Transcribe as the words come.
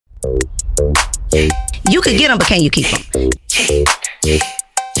You could get them, but can you keep them?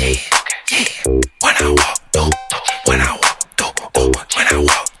 When I walk through, when I walk through, when I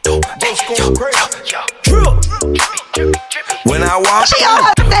walk through, when I walk She all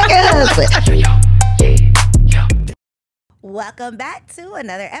her second husband. Welcome back to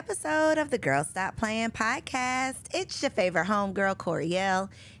another episode of the Girl Stop Playing podcast. It's your favorite homegirl, Coriel,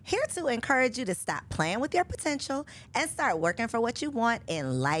 here to encourage you to stop playing with your potential and start working for what you want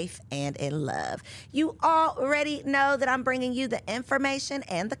in life and in love. You already know that I'm bringing you the information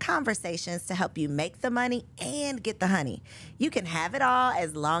and the conversations to help you make the money and get the honey. You can have it all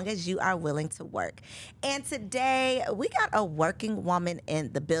as long as you are willing to work. And today, we got a working woman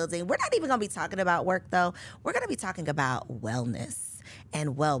in the building. We're not even going to be talking about work, though. We're going to be talking about wellness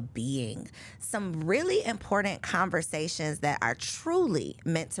and well-being. Some really important conversations that are truly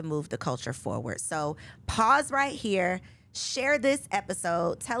meant to move the culture forward. So pause right here, share this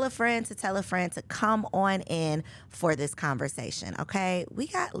episode, tell a friend to come on in for this conversation, okay? We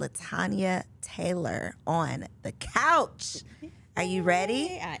got LaTonia Taylor on the couch. Are you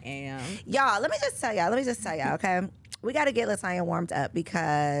ready? I am. Y'all, let me just tell y'all, okay? We got to get LaTonia warmed up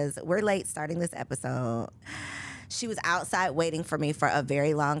because we're late starting this episode. She was outside waiting for me for a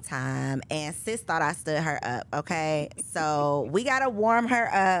very long time, and sis thought I stood her up, okay? So we got to warm her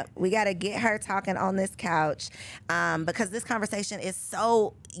up. We got to get her talking on this couch because this conversation is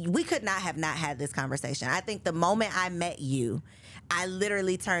so, we could not have not had this conversation. I think the moment I met you, I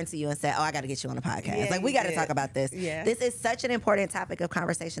literally turned to you and said, I got to get you on the podcast. Yeah, we got to talk about this. Yeah. This is such an important topic of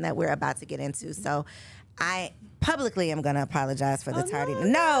conversation that we're about to get into. So I publicly am going to apologize for the tardiness.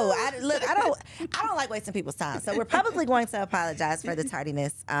 No, I don't like wasting people's time. So we're publicly going to apologize for the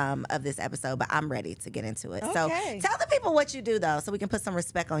tardiness of this episode, but I'm ready to get into it. Okay. So tell the people what you do, though, so we can put some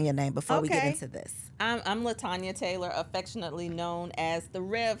respect on your name before we get into this. I'm LaTonia Taylor, affectionately known as the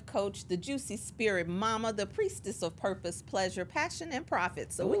Rev Coach, the Juicy Spirit Mama, the Priestess of Purpose, Pleasure, Passion, and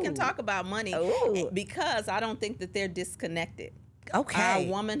Profit. So we can talk about money because I don't think that they're disconnected. Okay. Our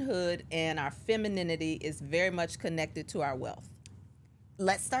womanhood and our femininity is very much connected to our wealth.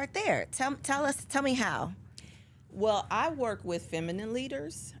 Let's start there. Tell me how. Well, I work with feminine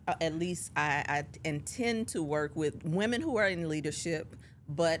leaders. At least I intend to work with women who are in leadership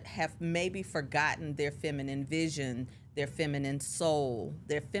but have maybe forgotten their feminine vision, their feminine soul,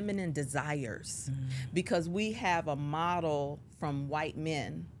 their feminine desires. Because we have a model from white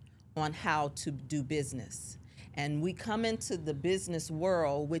men on how to do business. And we come into the business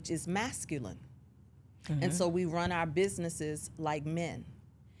world, which is masculine. And so we run our businesses like men.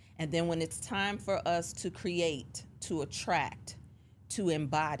 And then when it's time for us to create, to attract, to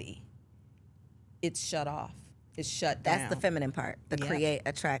embody, it's shut off. It's shut down. That's the feminine part, the create,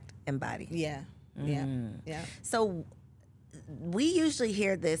 attract, embody. Yeah. So we usually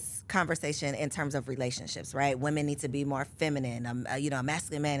hear this conversation in terms of relationships, right? Women need to be more feminine. A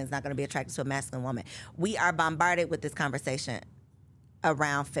masculine man is not going to be attracted to a masculine woman. We are bombarded with this conversation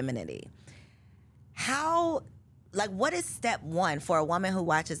around femininity. What is step one for a woman who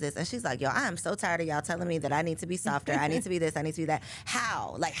watches this and she's like, I am so tired of y'all telling me that I need to be softer, I need to be this, I need to be that.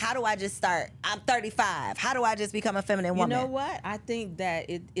 How? How do I just start? I'm 35. How do I just become a feminine woman? You know what? I think that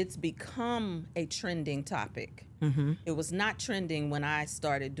it's become a trending topic. It was not trending when I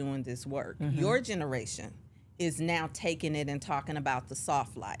started doing this work. Your generation is now taking it and talking about the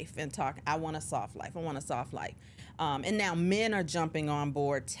soft life and I want a soft life. And now men are jumping on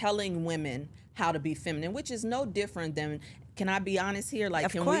board telling women how to be feminine, which is no different than, can I be honest here?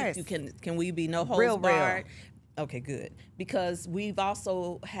 Can we be no holds barred? Okay, good. Because we've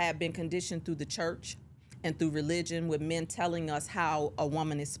also been conditioned through the church and through religion with men telling us how a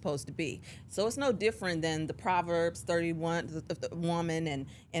woman is supposed to be. So it's no different than the Proverbs 31, the woman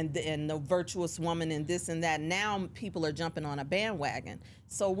and the virtuous woman and this and that. Now people are jumping on a bandwagon.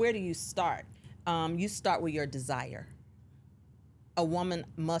 So where do you start? You start with your desire. A woman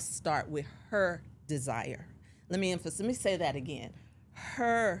must start with her desire. Let me say that again.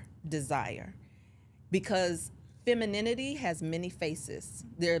 Her desire. Because femininity has many faces.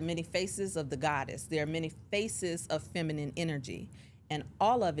 There are many faces of the goddess. There are many faces of feminine energy. And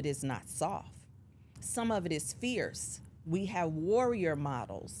all of it is not soft. Some of it is fierce. We have warrior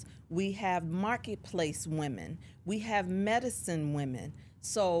models. We have marketplace women. We have medicine women.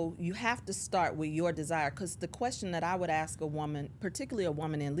 So you have to start with your desire, because the question that I would ask a woman, particularly a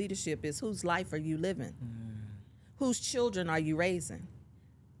woman in leadership, is whose life are you living? Whose children are you raising?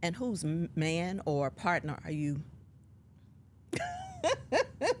 And whose man or partner are you?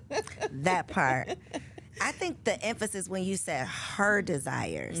 That part. I think the emphasis when you said her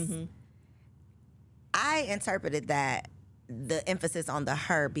desires, I interpreted that the emphasis on the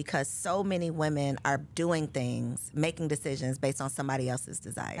her because so many women are doing things, making decisions based on somebody else's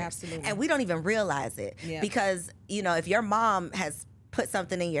desires. Absolutely. And we don't even realize it because, if your mom has put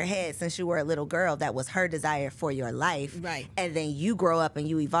something in your head since you were a little girl that was her desire for your life. Right. And then you grow up and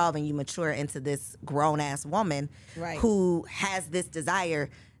you evolve and you mature into this grown-ass woman who has this desire.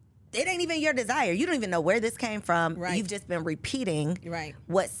 It ain't even your desire. You don't even know where this came from. Right. You've just been repeating Right.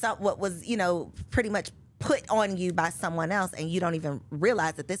 what was, pretty much put on you by someone else, and you don't even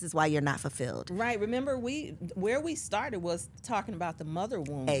realize that this is why you're not fulfilled. Right. Remember, where we started was talking about the mother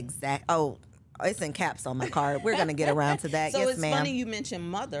wound. Exact. Oh, it's in caps on my card. We're going to get around to that. So yes, it's ma'am. funny you mentioned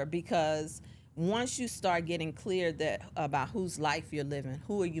mother, because once you start getting clear about whose life you're living,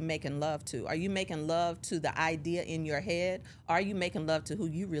 who are you making love to? Are you making love to the idea in your head? Or are you making love to who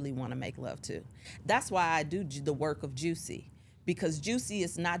you really want to make love to? That's why I do the work of Juicy, because Juicy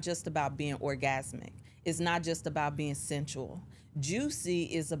is not just about being orgasmic. It's not just about being sensual. Juicy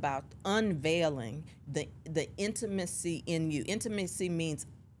is about unveiling the intimacy in you. Intimacy means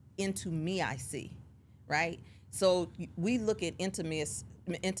into me I see, right? So we look at intimacy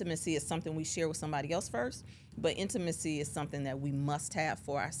as something we share with somebody else first, but intimacy is something that we must have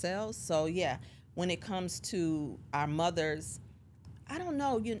for ourselves. So yeah, when it comes to our mothers, I don't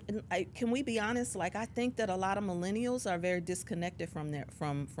know. Can we be honest? Like, I think that a lot of millennials are very disconnected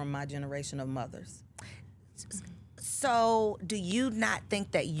from my generation of mothers. So, do you not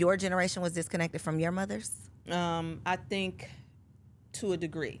think that your generation was disconnected from your mothers? I think to a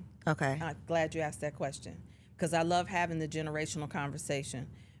degree. Okay. I'm glad you asked that question, because I love having the generational conversation.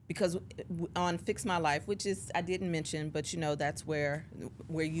 Because on Fix My Life, which is, I didn't mention, but that's where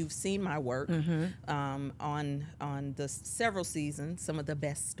you've seen my work on the several seasons, some of the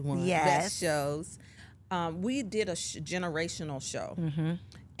best ones, best shows. We did a generational show.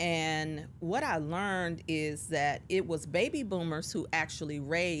 And what I learned is that it was baby boomers who actually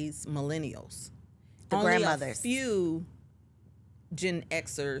raised millennials. The Only grandmothers. a few Gen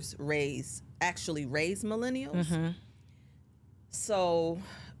Xers actually raised millennials. So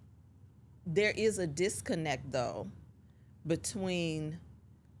there is a disconnect, though, between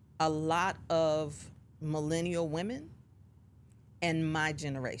a lot of millennial women and my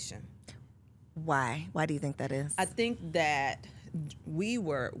generation. Why? Why do you think that is? I think that we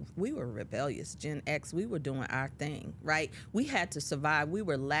were rebellious. Gen X, we were doing our thing, right? We had to survive. We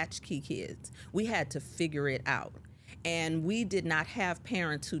were latchkey kids. We had to figure it out. And we did not have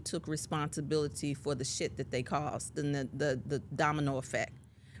parents who took responsibility for the shit that they caused and the domino effect,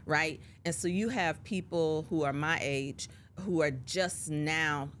 right? And so you have people who are my age who are just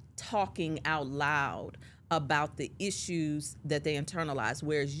now talking out loud about the issues that they internalized,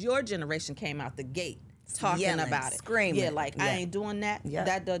 whereas your generation came out the gate talking Yelling, about it. screaming. Yeah, like, I ain't doing that. Yeah.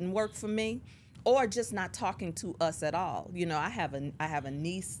 That doesn't work for me. Or just not talking to us at all. I have a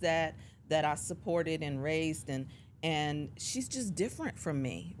niece that I supported and raised, and she's just different from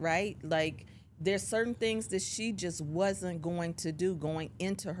me, right? Like, there's certain things that she just wasn't going to do going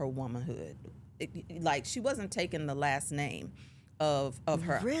into her womanhood. Like, she wasn't taking the last name of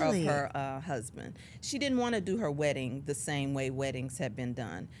her husband. She didn't want to do her wedding the same way weddings have been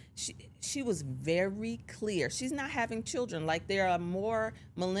done. She was very clear. She's not having children. Like, there are more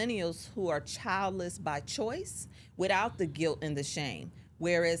millennials who are childless by choice without the guilt and the shame.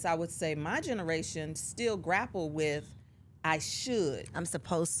 Whereas I would say my generation still grapple with, I should. I'm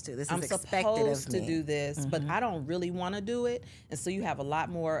supposed to. This I'm is expected of me. supposed to do this, but I don't really want to do it. And so you have a lot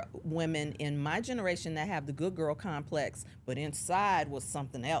more women in my generation that have the good girl complex, but inside was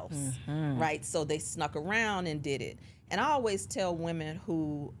something else, right? So they snuck around and did it. And I always tell women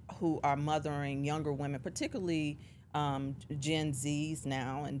who are mothering younger women, particularly Gen Zs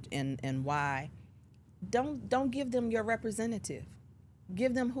now and Y, don't give them your representative.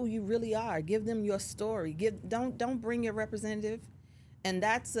 Give them who you really are. Give them your story. Don't bring your representative. And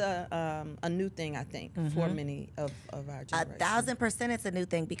that's a new thing, I think, for many of our generation. 1,000% it's a new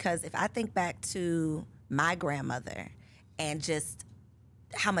thing, because if I think back to my grandmother and just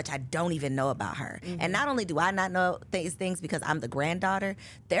how much I don't even know about her. And not only do I not know these things because I'm the granddaughter,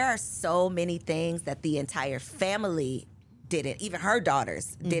 there are so many things that the entire family didn't, even her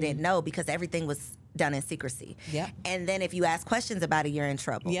daughters didn't know, because everything was done in secrecy. Yep. And then if you ask questions about it, you're in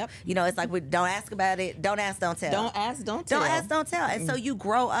trouble. Yep. It's like, don't ask about it. Don't ask, don't tell. Don't ask, don't tell. Don't ask, don't tell. And so you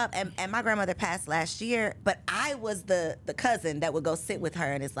grow up, and my grandmother passed last year, but I was the cousin that would go sit with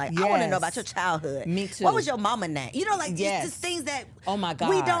her, and it's like, I want to know about your childhood. Me too. What was your mama name? Just things that oh my God,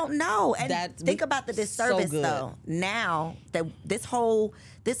 we don't know. And think about the disservice, so though. Now that this whole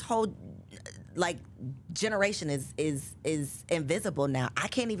like generation is invisible now. I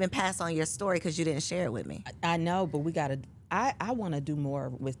can't even pass on your story because you didn't share it with me. I know, but we gotta I want to do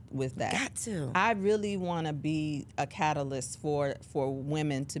more with that. Got to. I really want to be a catalyst for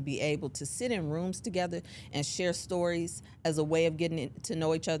women to be able to sit in rooms together and share stories as a way of getting to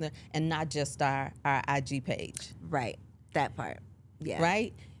know each other, and not just our IG page. Right. That part. Yeah.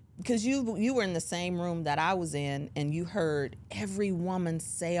 Right? Because you were in the same room that I was in, and you heard every woman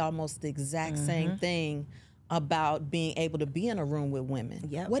say almost the exact same thing about being able to be in a room with women.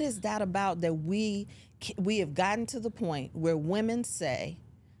 Yep. What is that about that we have gotten to the point where women say,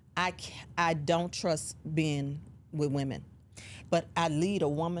 I don't trust being with women, but I lead a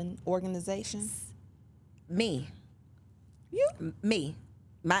woman organization? Me. You? Me.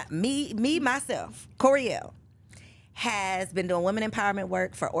 Myself, Coriel, has been doing women empowerment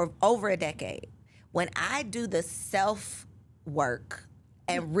work for over a decade. When I do the self work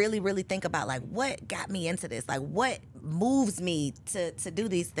and really, really think about like what got me into this, like what moves me to do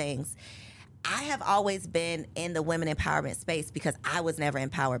these things, I have always been in the women empowerment space because I was never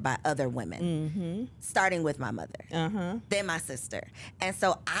empowered by other women, starting with my mother, then my sister. And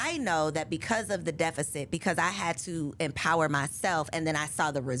so I know that because of the deficit, because I had to empower myself, and then I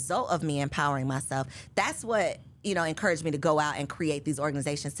saw the result of me empowering myself, that's what encouraged me to go out and create these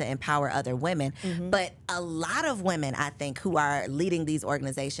organizations to empower other women. But a lot of women, I think, who are leading these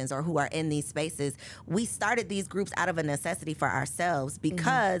organizations or who are in these spaces, we started these groups out of a necessity for ourselves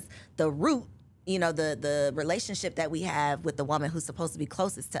because the root, the relationship that we have with the woman who's supposed to be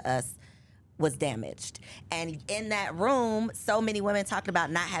closest to us was damaged. And in that room, so many women talked about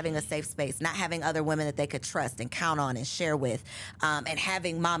not having a safe space, not having other women that they could trust and count on and share with, and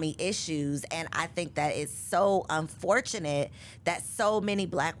having mommy issues. And I think that it's so unfortunate that so many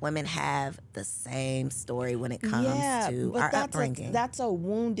Black women have the same story when it comes to our upbringing. That's a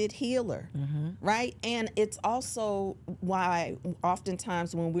wounded healer, right? And it's also why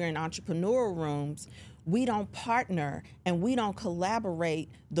oftentimes when we're in entrepreneurial rooms, we don't partner and we don't collaborate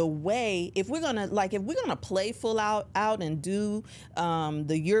the way, if we're gonna play full out and do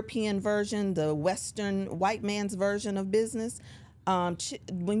the European version, the Western white man's version of business.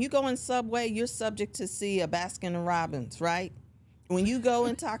 When you go in Subway, you're subject to see a Baskin and Robbins, right? When you go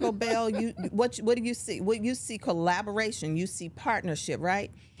in Taco Bell, what do you see? Well, you see collaboration, you see partnership, right?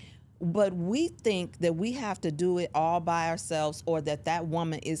 But we think that we have to do it all by ourselves, or that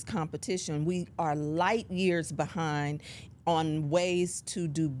woman is competition. We are light years behind on ways to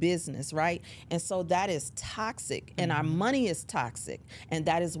do business, right? And so that is toxic, and our money is toxic. And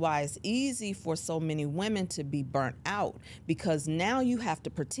that is why it's easy for so many women to be burnt out, because now you have to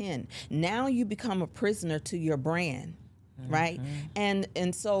pretend. Now you become a prisoner to your brand. Right?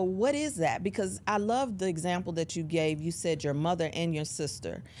 And so what is that? Because I love the example that you gave. You said your mother and your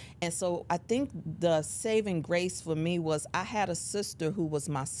sister. And so I think the saving grace for me was I had a sister who was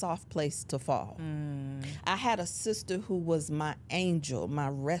my soft place to fall. I had a sister who was my angel, my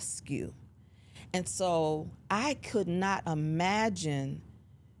rescue. And so I could not imagine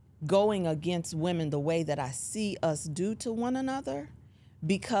going against women the way that I see us do to one another,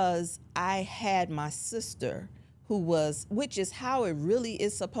 because I had my sister which is how it really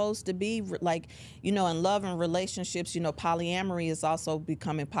is supposed to be. Like, in love and relationships, polyamory is also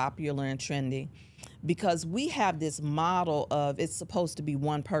becoming popular and trending, because we have this model of it's supposed to be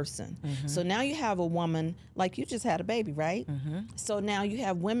one person. So now you have a woman, like you just had a baby, right? So now you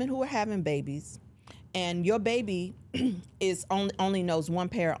have women who are having babies, and your baby is only knows one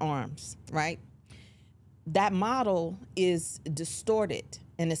pair of arms, right? That model is distorted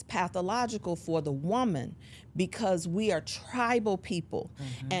and it's pathological for the woman, because we are tribal people,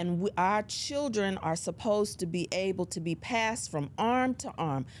 and our children are supposed to be able to be passed from arm to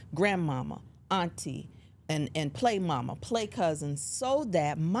arm, grandmama, auntie, and play mama, play cousin, so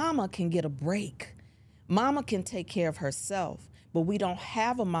that mama can get a break. Mama can take care of herself. But we don't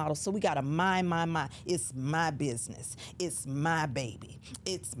have a model, so we got to mind. It's my business. It's my baby.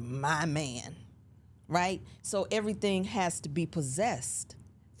 It's my man, right? So everything has to be possessed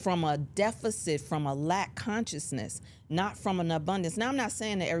from a deficit, from a lack consciousness, not from an abundance. Now, I'm not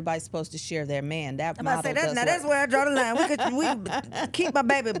saying that everybody's supposed to share their man. That I'm about to say model that. Now does that's work. where I draw the line. We keep my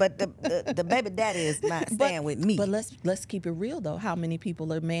baby, but the baby daddy is not staying with me. But let's keep it real though. How many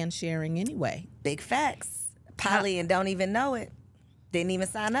people are man sharing anyway? Big facts. Poly and don't even know it. Didn't even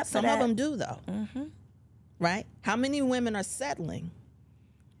sign up for that. Some of them do though. Right? How many women are settling?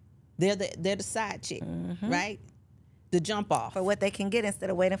 They're the side chick, right? the jump off. For what they can get instead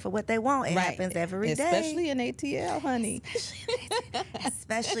of waiting for what they want. It happens every day. Especially in ATL, honey.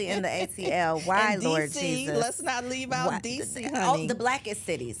 Especially in the ATL. Why, and Lord DC, Jesus? Let's not leave out DC, honey. Oh, the blackest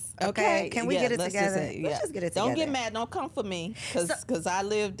cities. Okay. Can we get it together? Let's just get it together. Don't get mad. Don't come for me, because I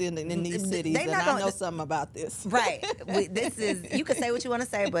lived in these cities and I know something about this. Right. You can say what you want to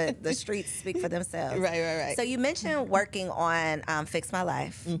say, but the streets speak for themselves. Right. So you mentioned working on Fix My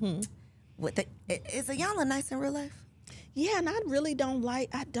Life. Mm-hmm. Is Iyanla nice in real life? Yeah, and I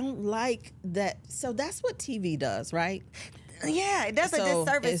don't like that. So that's what TV does, right? Yeah, it does a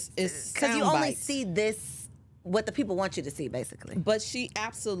disservice because you only see what the people want you to see, basically. But she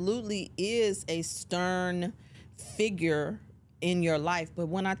absolutely is a stern figure in your life. But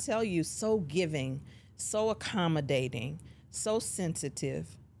when I tell you, so giving, so accommodating, so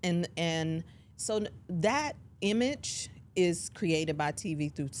sensitive, and so that image is created by TV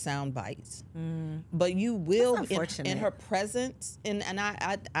through sound bites. But you will, in her presence, and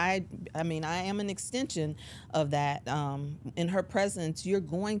I mean, I am an extension of that. In her presence, you're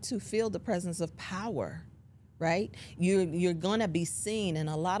going to feel the presence of power, right? You're going to be seen, and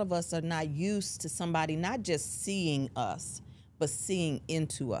a lot of us are not used to somebody not just seeing us, but seeing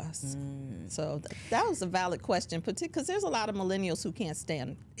into us. So that was a valid question, particularly because there's a lot of millennials who can't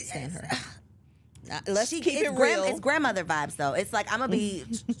stand her. Let's keep it real. It's grandmother vibes, though. It's like I'm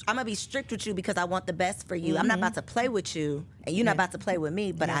gonna be strict with you because I want the best for you. I'm not about to play with you, and you're not about to play with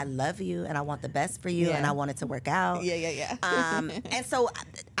me. But I love you, and I want the best for you, and I want it to work out. Yeah. And so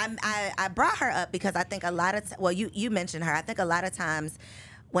I brought her up because I think a lot of you mentioned her. I think a lot of times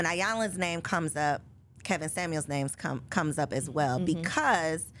when Iyanla's name comes up, Kevin Samuels' name comes up as well,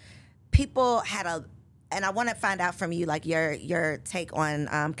 because people had and I want to find out from you, like your take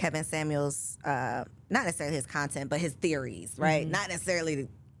on Kevin Samuels, not necessarily his content, but his theories, right? Not necessarily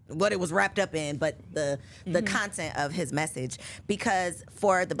what it was wrapped up in, but the content of his message. Because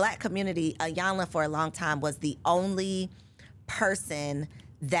for the Black community, Iyanla for a long time was the only person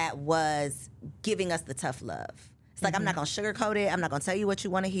that was giving us the tough love. It's like, I'm not going to sugarcoat it. I'm not going to tell you what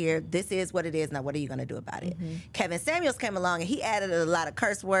you want to hear. This is what it is. Now, what are you going to do about it? Kevin Samuels came along, and he added a lot of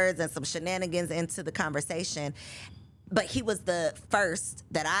curse words and some shenanigans into the conversation. But he was the first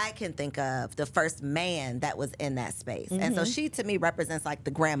that I can think of, the first man that was in that space. And so she, to me, represents like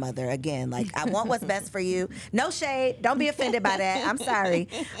the grandmother again. Like, I want what's best for you. No shade. Don't be offended by that. I'm sorry.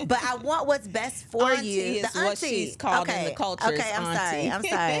 But I want what's best for auntie you. Is what she's called in the culture. Okay, I'm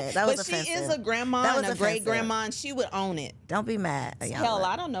sorry. That was but offensive. She is a grandma and a great grandma, and she would own it. Don't be mad. Hell,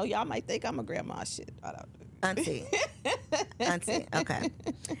 I don't know. Y'all might think I'm a grandma. Shit, I don't know. Auntie. Okay.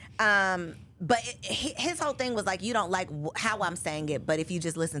 But his whole thing was like, you don't like how I'm saying it, but if you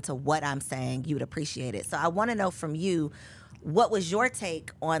just listen to what I'm saying, you would appreciate it. So I want to know from you, what was your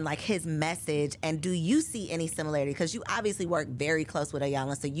take on like his message, and do you see any similarity? Because you obviously work very close with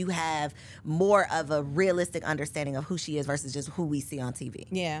Iyanla, so you have more of a realistic understanding of who she is versus just who we see on TV.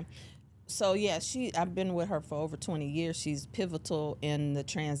 Yeah. So yeah, I've been with her for over 20 years. She's pivotal in the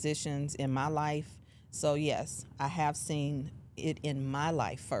transitions in my life. So yes, I have seen it in my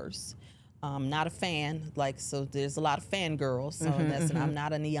life first. Not a fan, so there's a lot of fangirls. So I'm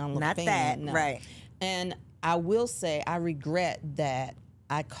not an Iyanla fan. Not that, no. Right. And I will say I regret that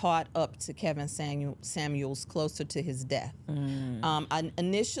I caught up to Kevin Samuels closer to his death.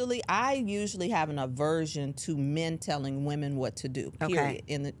 Initially, I usually have an aversion to men telling women what to do, period.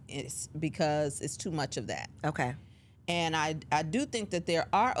 Okay. Because it's too much of that. Okay. And I do think that there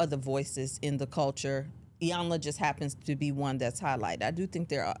are other voices in the culture. Iyanla just happens to be one that's highlighted. I do think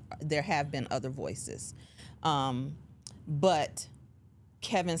there have been other voices. But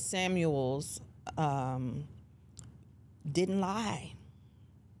Kevin Samuels didn't lie.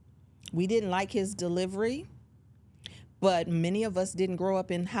 We didn't like his delivery, but many of us didn't grow up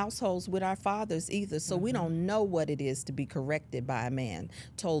in households with our fathers either, so we don't know what it is to be corrected by a man,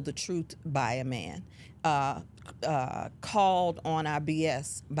 told the truth by a man, called on our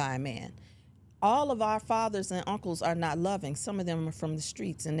BS by a man. All of our fathers and uncles are not loving. Some of them are from the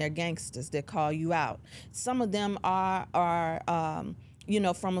streets and they're gangsters. They call you out. Some of them are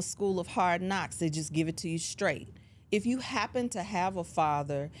from a school of hard knocks. They just give it to you straight. If you happen to have a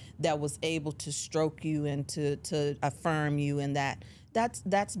father that was able to stroke you and to affirm you and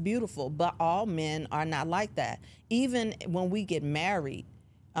that's beautiful. But all men are not like that. Even when we get married,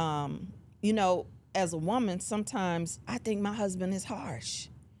 as a woman, sometimes I think my husband is harsh.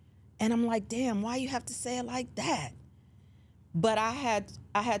 And I'm like, damn, why you have to say it like that? But I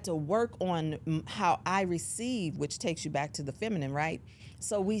had to work on how I receive, which takes you back to the feminine, right?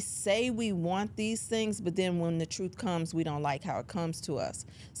 So we say we want these things, but then when the truth comes, we don't like how it comes to us.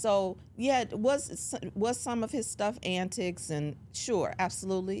 So yeah, it was some of his stuff antics, and sure,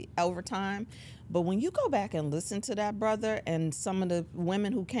 absolutely, over time. But when you go back and listen to that brother and some of the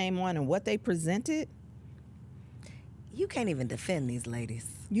women who came on and what they presented, you can't even defend these ladies.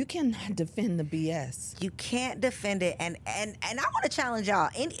 you cannot defend the BS. You can't defend it, and I want to challenge y'all,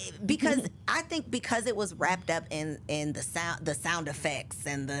 because I think because it was wrapped up in the sound effects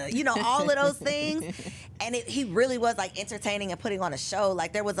and the all of those things, and he really was like entertaining and putting on a show.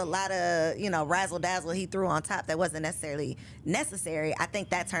 Like there was a lot of razzle dazzle he threw on top that wasn't necessarily necessary. I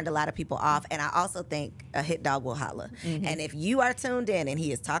think that turned a lot of people off, and I also think a hit dog will holler. And if you are tuned in and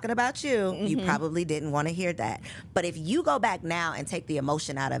he is talking about you, you probably didn't want to hear that. But if you go back now and take the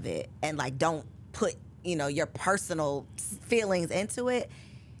emotion out of it and like don't put your personal feelings into it,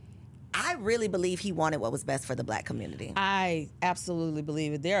 I really believe he wanted what was best for the black community. I absolutely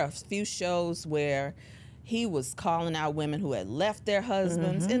believe it. There are a few shows where he was calling out women who had left their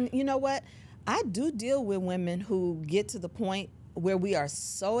husbands. And you know what? I do deal with women who get to the point where we are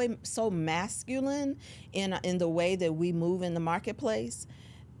so masculine in the way that we move in the marketplace.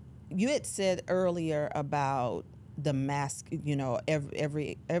 You had said earlier about the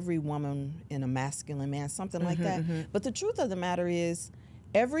every woman in a masculine man, something like that. But the truth of the matter is,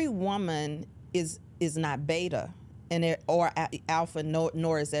 every woman is not beta or alpha,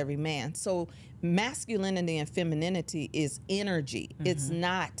 nor is every man. So masculinity and femininity is energy. It's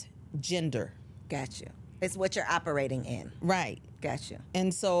not gender. Got you. It's what you're operating in. Right. Got you.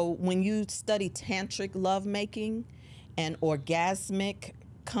 And so when you study tantric lovemaking and orgasmic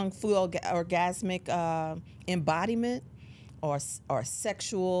kung fu orgasmic embodiment or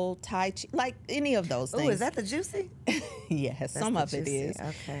sexual tai chi, like any of those things. Oh, is that the juicy? Yes, some of it is.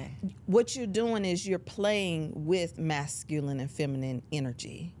 Okay. What you're doing is you're playing with masculine and feminine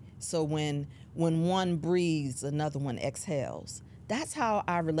energy. So when one breathes, another one exhales. That's how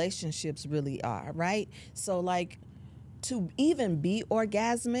our relationships really are, right? So like to even be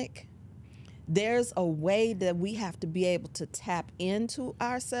orgasmic, there's a way that we have to be able to tap into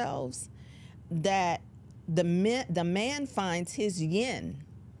ourselves that the man finds his yin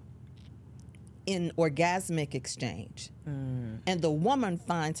in orgasmic exchange, and the woman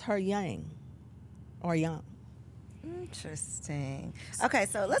finds her yang or yang. Interesting. Okay,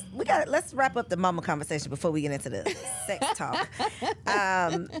 so let's wrap up the mama conversation before we get into the sex talk,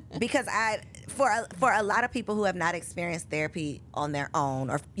 because for a lot of people who have not experienced therapy on their own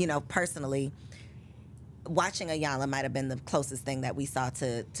or personally, watching Iyanla might have been the closest thing that we saw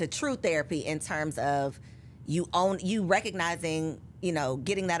to true therapy in terms of you recognizing,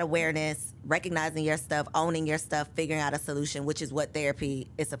 getting that awareness, recognizing your stuff, owning your stuff, figuring out a solution, which is what therapy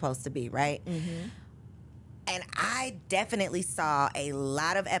is supposed to be, right? And I definitely saw a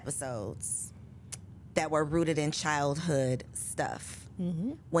lot of episodes that were rooted in childhood stuff.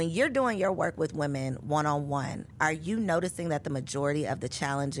 When you're doing your work with women one-on-one, are you noticing that the majority of the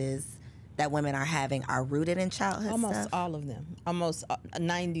challenges that women are having are rooted in childhood Almost stuff? all of them. Almost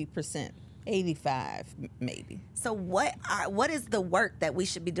 90%. 85 maybe. So what is the work that we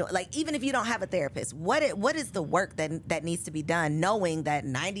should be doing? Like, even if you don't have a therapist, what is the work that needs to be done, knowing that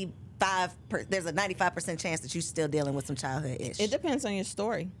there's a 95% chance that you're still dealing with some childhood issues? It depends on your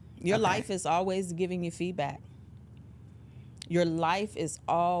story. Your life is always giving you feedback. Your life is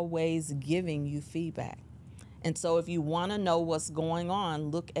always giving you feedback. And so if you want to know what's going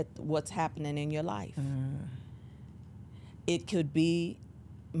on, look at what's happening in your life. It could be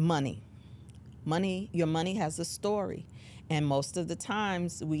money. Your money has a story. And most of the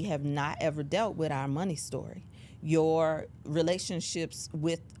times we have not ever dealt with our money story. Your relationships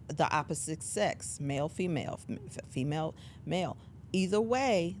with the opposite sex, male, female, female, male. Either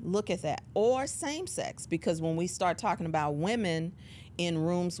way, look at that. Or same sex, because when we start talking about women in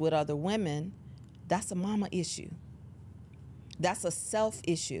rooms with other women, that's a mama issue. That's a self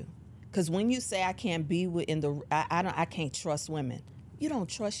issue. Because when you say I can't be I can't trust women, you don't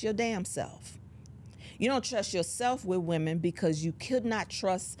trust your damn self. You don't trust yourself with women because you could not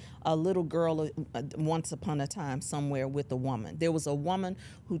trust a little girl once upon a time somewhere with a woman. There was a woman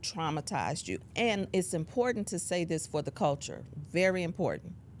who traumatized you. And it's important to say this for the culture. Very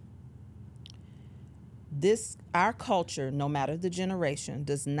important. Our culture, no matter the generation,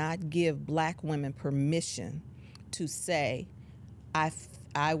 does not give black women permission to say,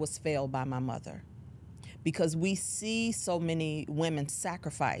 I was failed by my mother. Because we see so many women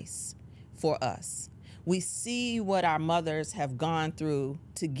sacrifice for us. We see what our mothers have gone through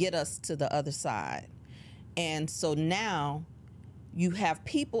to get us to the other side. And so now you have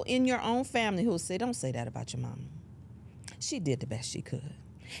people in your own family who will say, don't say that about your mama. She did the best she could.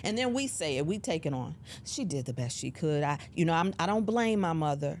 And then we say it, we take it on. She did the best she could. I don't blame my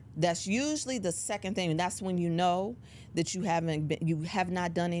mother. That's usually the second thing. And that's when you know that you have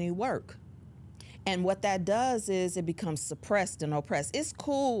not done any work. And what that does is it becomes suppressed and oppressed. It's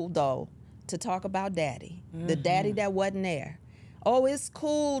cool, though, to talk about daddy, the daddy that wasn't there. Oh, it's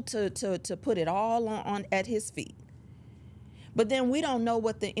cool to put it all on at his feet. But then we don't know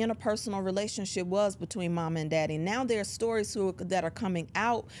what the interpersonal relationship was between mama and daddy. Now there are stories that are coming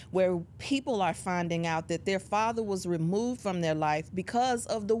out where people are finding out that their father was removed from their life because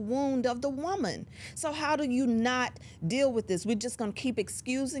of the wound of the woman. So how do you not deal with this? We're just going to keep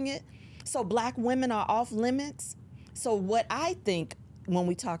excusing it? So black women are off limits? So what I think when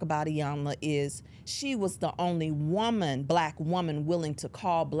we talk about Iyanla is she was the only black woman willing to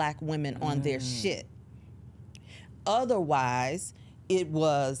call black women on their shit. Otherwise, it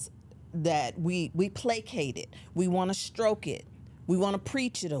was that we placate it. We want to stroke it. We want to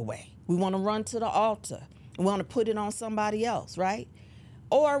preach it away. We want to run to the altar. We want to put it on somebody else, right?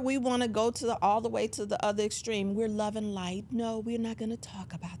 Or we want to go all the way to the other extreme. We're love and light. No, we're not going to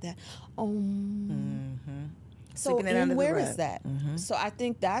talk about that. So where is that? So I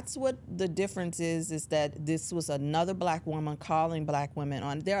think that's what the difference is that this was another black woman calling black women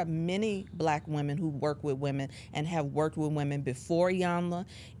on. There are many black women who work with women and have worked with women before Iyanla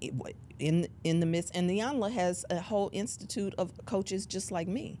in the midst. And Iyanla has a whole institute of coaches just like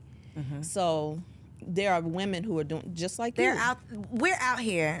me. So there are women who are doing just like you. We're out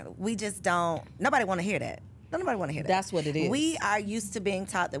here. We just don't. Nobody want to hear that. Nobody want to hear that. That's what it is. We are used to being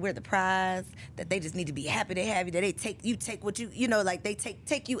taught that we're the prize, that they just need to be happy they have you, that they take what you know, like they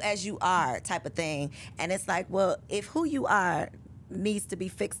take you as you are type of thing. And it's like, well, if who you are needs to be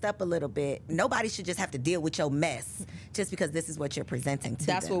fixed up a little bit, nobody should just have to deal with your mess just because this is what you're presenting to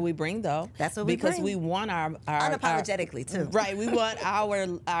That's them. what we bring, though. That's what we because bring. We want our unapologetically too. Right. We want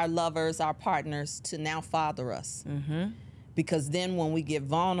our lovers, our partners to now father us. Because then when we get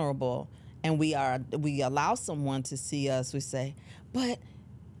vulnerable and we allow someone to see us, we say, but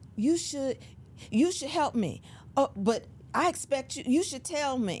you should help me. Oh, but I expect you should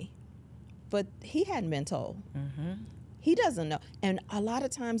tell me. But he hadn't been told. He doesn't know. And a lot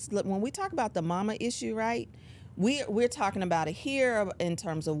of times when we talk about the mama issue, right, we're talking about it here in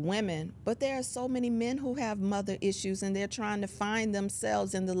terms of women, but there are so many men who have mother issues and they're trying to find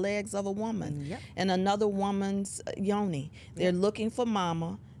themselves in the legs of a woman and another woman's yoni. They're looking for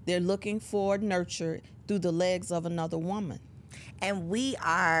mama. They're looking for nurture through the legs of another woman. And we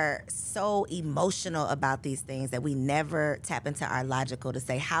are so emotional about these things that we never tap into our logical to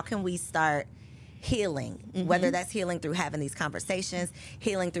say, how can we start healing? Whether that's healing through having these conversations,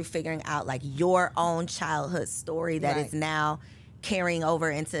 healing through figuring out like your own childhood story that is now carrying over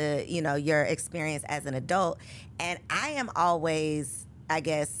into, your experience as an adult. And I am always, I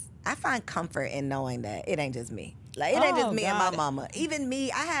guess, I find comfort in knowing that it ain't just me. Like, it ain't just me and my mama. Even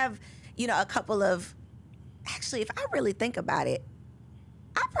me, I have, a couple of, actually, if I really think about it,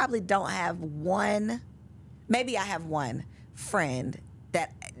 I probably don't have one, maybe I have one friend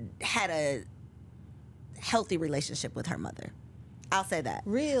that had a healthy relationship with her mother. I'll say that.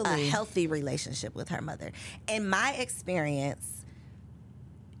 Really? A healthy relationship with her mother. In my experience,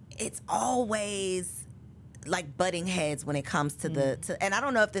 it's always like butting heads when it comes to and I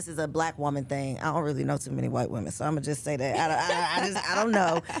don't know if this is a black woman thing. I don't really know too many white women, so I'm gonna just say that I don't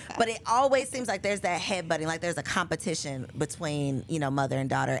know. But it always seems like there's that head butting, like there's a competition between mother and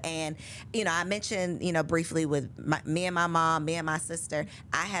daughter. And I mentioned briefly with me and my mom, me and my sister.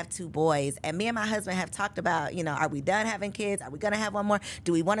 I have 2 boys, and me and my husband have talked about are we done having kids? Are we gonna have one more?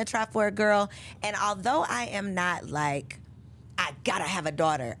 Do we want to try for a girl? And although I am not like I gotta have a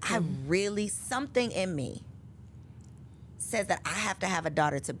daughter, I really something in me says that I have to have a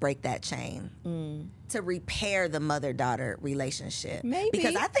daughter to break that chain, to repair the mother-daughter relationship. Maybe.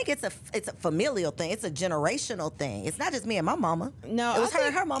 Because I think it's a familial thing. It's a generational thing. It's not just me and my mama. No, it was her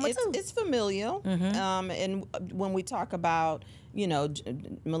and her mama too. It's familial. And when we talk about,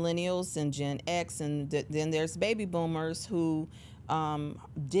 millennials and Gen X, and then there's baby boomers who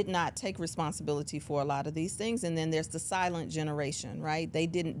did not take responsibility for a lot of these things, and then there's the silent generation, right? They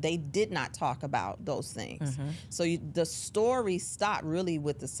did not talk about those things. So the story stopped really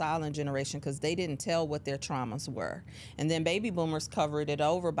with the silent generation because they didn't tell what their traumas were, and then baby boomers covered it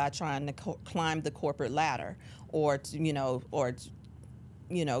over by trying to climb the corporate ladder, or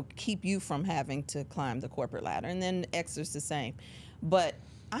keep you from having to climb the corporate ladder, and then X is the same, but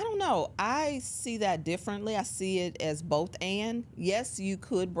I don't know. I see that differently. I see it as both and. Yes, you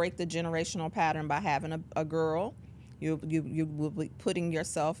could break the generational pattern by having a girl. You will be putting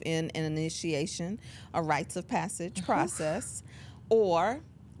yourself in an initiation, a rites of passage process, or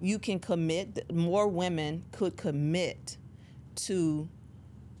you can commit. More women could commit to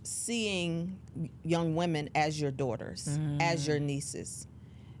seeing young women as your daughters, as your nieces.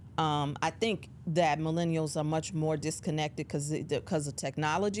 I think that millennials are much more disconnected because of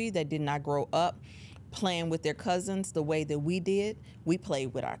technology. They did not grow up playing with their cousins the way that we did. We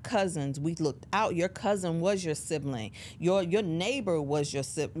played with our cousins. We looked out. Your cousin was your sibling. Your neighbor was your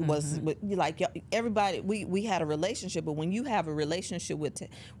was like everybody. We had a relationship. But when you have a relationship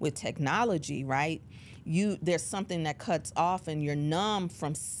with technology, right? There's something that cuts off, and you're numb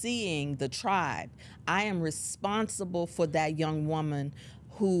from seeing the tribe. I am responsible for that young woman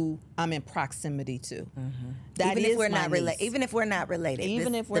who I'm in proximity to. That even is if we're my not related. niece. Even if we're not related.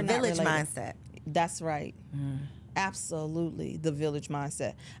 Even if we're the not village related. mindset. That's right. Absolutely, the village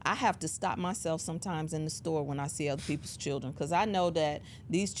mindset. I have to stop myself sometimes in the store when I see other people's children, because I know that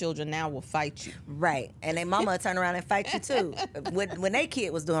these children now will fight you. Right, and their mama will turn around and fight you too. when their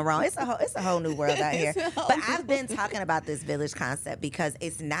kid was doing wrong, it's a whole new world out here. But I've been talking about this village concept because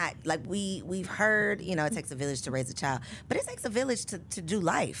it's not like we've heard. It takes a village to raise a child, but it takes a village to do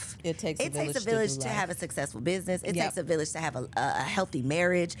life. It takes a village to have a successful business. It takes a village to have a healthy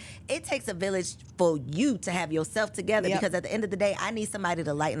marriage. It takes a village for you to have yourself together, because at the end of the day, I need somebody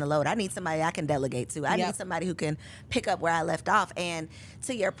to lighten the load. I need somebody I can delegate to. I need somebody who can pick up where I left off. And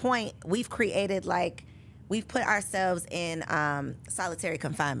to your point, we've created we've put ourselves in solitary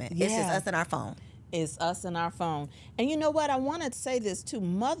confinement. It's just us and our phone. It's us and our phone. And you know what? I want to say this too.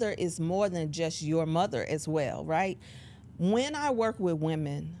 Mother is more than just your mother as well, right? When I work with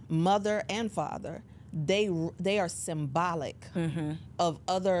women, mother and father, they are symbolic of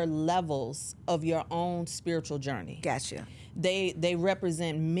other levels of your own spiritual journey. Gotcha. They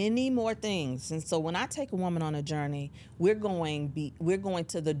represent many more things. And so when I take a woman on a journey, we're going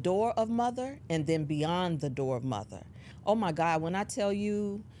to the door of mother and then beyond the door of mother. Oh my God, when I tell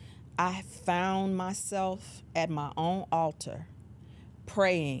you, I found myself at my own altar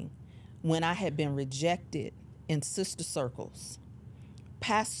praying when I had been rejected in sister circles,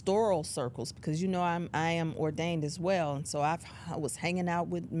 pastoral circles, because I am ordained as well, and so I was hanging out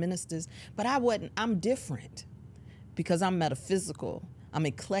with ministers, but I'm different because I'm metaphysical, I'm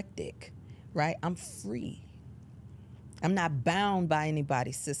eclectic, right? I'm free. I'm not bound by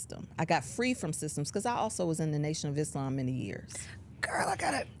anybody's system. I got free from systems because I also was in the Nation of Islam many years. Girl, I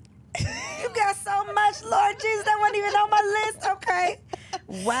got it. You got so much, Lord Jesus, that wasn't even on my list. Okay.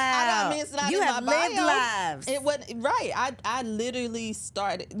 Wow. I mean, it's not you in have my lived bio. lives. It was right. I literally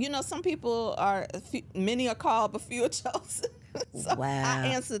started. Some people many are called, but few are chosen. So wow. I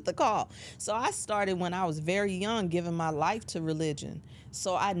answered the call. So I started when I was very young, giving my life to religion.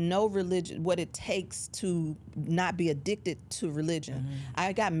 So I know religion, what it takes to not be addicted to religion.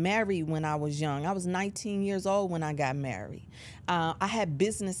 I got married when I was young. I was 19 years old when I got married. I had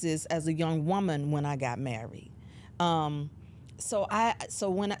businesses as a young woman when I got married. So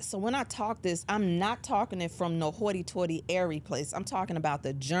when I talk this, I'm not talking it from no hoity-toity, airy place. I'm talking about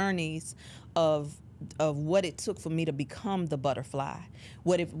the journeys of what it took for me to become the butterfly,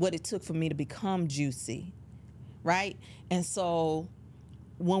 what it took for me to become juicy, right? And so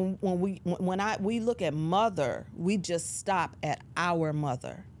when we look at mother, we just stop at our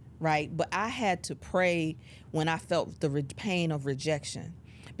mother, right? But I had to pray when I felt the pain of rejection,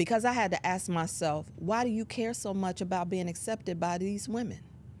 because I had to ask myself, why do you care so much about being accepted by these women?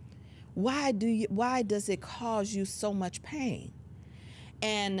 Why does it cause you so much pain?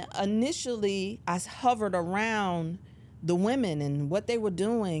 And initially, I hovered around the women and what they were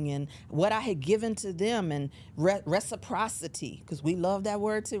doing and what I had given to them, and reciprocity, because we love that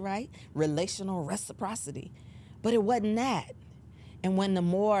word too, right? Relational reciprocity. But it wasn't that. And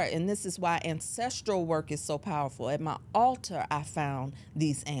and this is why ancestral work is so powerful. At my altar, I found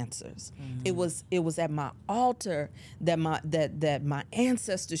these answers. It was at my altar that my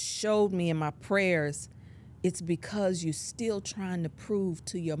ancestors showed me in my prayers. It's because you're still trying to prove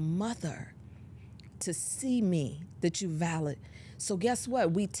to your mother to see me that you're valid. So guess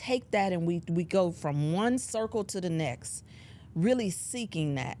what? We take that and we go from one circle to the next, really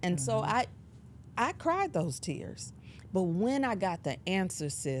seeking that. And so I cried those tears. But when I got the answer,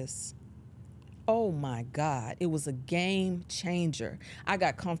 sis, oh my God, it was a game changer. I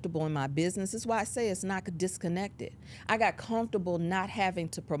got comfortable in my business. That's why I say it's not disconnected. I got comfortable not having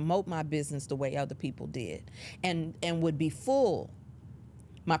to promote my business the way other people did, and would be full.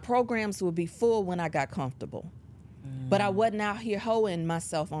 My programs would be full when I got comfortable. But I wasn't out here hoeing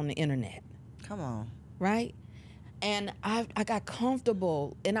myself on the internet. Come on. Right? And I got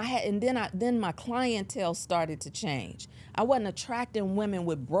comfortable, and then my clientele started to change. I wasn't attracting women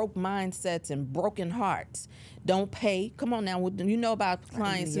with broke mindsets and broken hearts. Don't pay. Come on now, you know about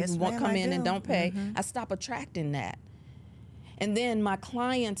clients Yes, who won't ma'am, come I in do. and don't pay. I stopped attracting that. And then my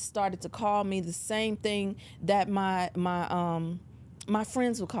clients started to call me the same thing that my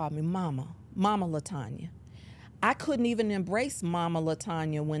friends would call me, Mama LaTonia. I couldn't even embrace Mama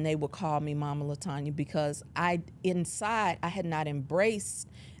LaTonia when they would call me Mama LaTonia, because inside I had not embraced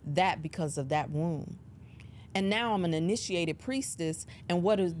that because of that wound. And now I'm an initiated priestess, and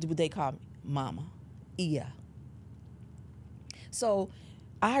what do they call me? Mama, Ia. So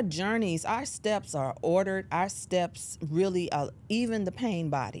our journeys, our steps are ordered. Our steps really are, even the pain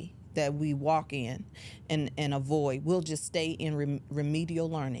body that we walk in and avoid, we'll just stay in remedial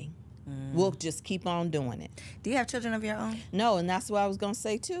learning. We'll just keep on doing it. Do you have children of your own? No, and that's what I was going to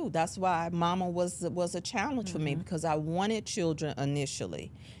say too. That's why Mama was a challenge for me, because I wanted children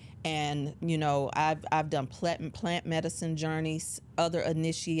initially. And, you know, I've done plant medicine journeys, other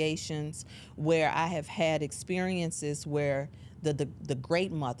initiations, where I have had experiences where the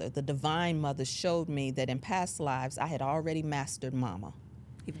great mother, the divine mother, showed me that in past lives I had already mastered Mama.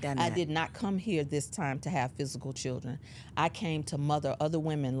 You've done that. I did not come here this time to have physical children. I came to mother other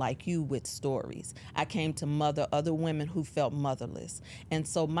women like you with stories. I came to mother other women who felt motherless. And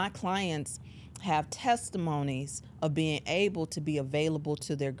so my clients have testimonies of being able to be available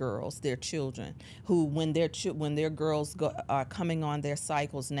to their girls, their children, who when their girls are coming on their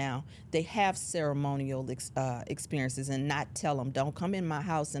cycles now, they have ceremonial experiences, and not tell them, don't come in my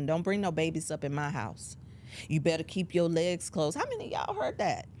house and don't bring no babies up in my house. You better keep your legs closed. How many of y'all heard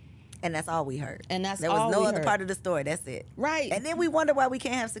that? And that's all we heard. And that's there all was no we other heard. part of the story. That's it. Right. And then we wonder why we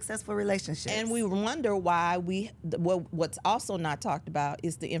can't have successful relationships. And we wonder why what's also not talked about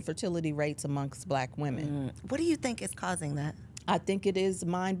is the infertility rates amongst Black women. What do you think is causing that? I think it is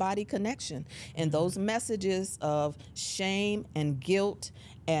mind-body connection, and those messages of shame and guilt,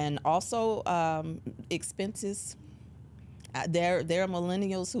 and also expenses. There are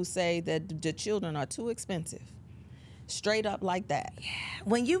millennials who say that the children are too expensive. Straight up like that.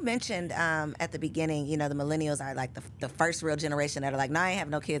 When you mentioned at the beginning, you know, the millennials are like the first real generation that are like, no, I ain't have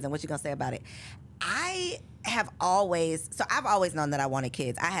no kids, and what you gonna say about it? I've always known that I wanted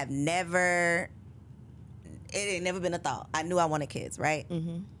kids. It had never been a thought. I knew I wanted kids, right?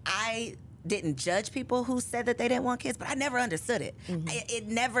 Mm-hmm. I didn't judge people who said that they didn't want kids, but I never understood it. Mm-hmm.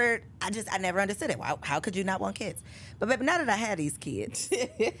 I never understood it. How could you not want kids? But baby, now that I had these kids,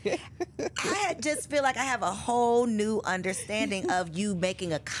 I just feel like I have a whole new understanding of you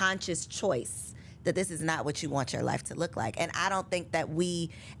making a conscious choice that this is not what you want your life to look like. And I don't think that we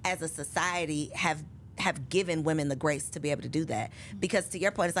as a society have given women the grace to be able to do that. Because to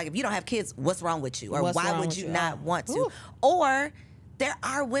your point, it's like, if you don't have kids, what's wrong with you? Or why would you not want to? Or there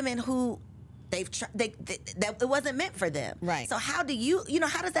are women who that it wasn't meant for them. Right. So how do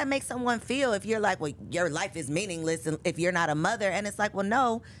how does that make someone feel if you're like, well, your life is meaningless if you're not a mother? And it's like, well,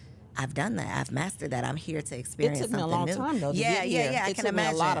 no, I've done that. I've mastered that. I'm here to experience something new. It took me a long time, though, to get here. I can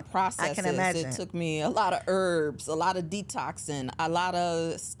imagine. It took me a lot of processes. I can imagine. It took me a lot of herbs, a lot of detoxing, a lot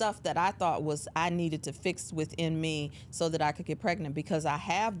of stuff that I thought I needed to fix within me so that I could get pregnant, because I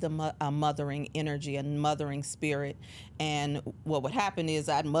have the mothering energy and mothering spirit. And what would happen is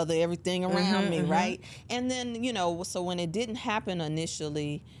I'd mother everything around me, right? And then, so when it didn't happen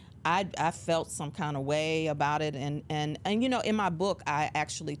initially, I felt some kind of way about it, and in my book I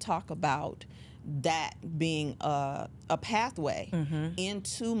actually talk about that being a pathway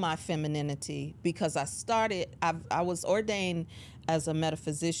into my femininity, because I was ordained as a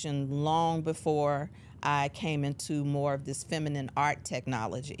metaphysician long before I came into more of this feminine art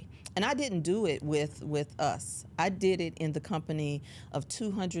technology. And I didn't do it with us. I did it in the company of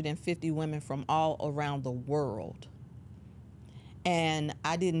 250 women from all around the world. And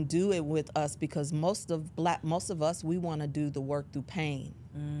I didn't do it with us because most of us, we want to do the work through pain,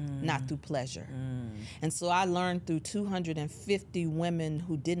 not through pleasure. And so I learned through 250 women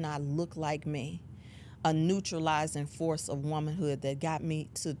who did not look like me, a neutralizing force of womanhood that got me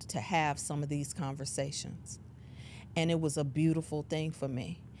to have some of these conversations. And it was a beautiful thing for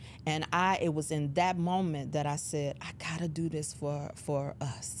me. And it was in that moment that I said, I gotta do this for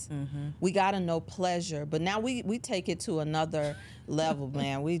us. We gotta know pleasure, but now we take it to another level,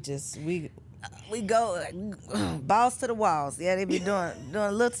 man. We go balls to the walls. Yeah, they be doing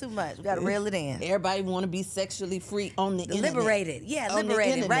a little too much. We gotta reel it in. Everybody want to be sexually free on the internet. Liberated, yeah,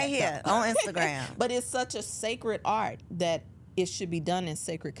 liberated right here on Instagram. But it's such a sacred art that it should be done in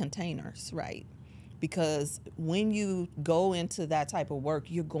sacred containers, right? because when you go into that type of work,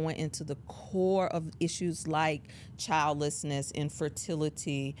 you're going into the core of issues like childlessness,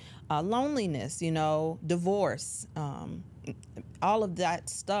 infertility, loneliness, divorce. All of that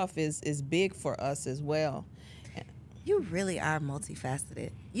stuff is big for us as well. You really are multifaceted.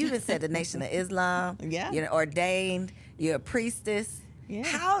 You even said the Nation of Islam. Yeah. You're ordained. You're a priestess.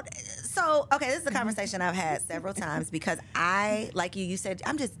 Yeah. Okay, this is a conversation I've had several times because like you said,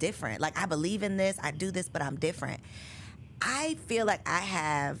 I'm just different. Like, I believe in this, I do this, but I'm different. I feel like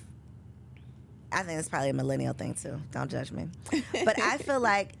I think it's probably a millennial thing too. Don't judge me. But I feel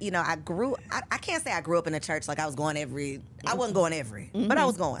like, I can't say I grew up in a church like I was going I wasn't going every, but I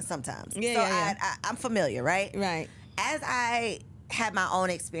was going sometimes. I'm familiar, right? Right. As I had my own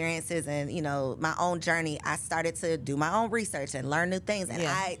experiences and, my own journey, I started to do my own research and learn new things. And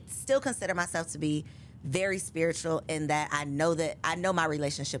I still consider myself to be very spiritual in that I know my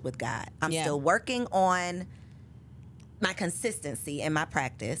relationship with God. I'm still working on my consistency in my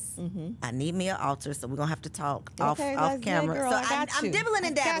practice. I need me an altar, so we're going to have to talk off camera. Girl, so I'm dibbling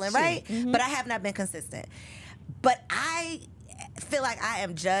and dabbling, right? But I have not been consistent. But I feel like I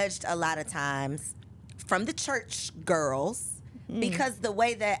am judged a lot of times from the church girls because the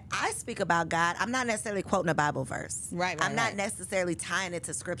way that I speak about God, I'm not necessarily quoting a Bible verse. I'm not necessarily tying it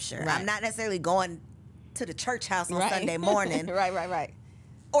to scripture. I'm not necessarily going to the church house on Sunday morning. Right.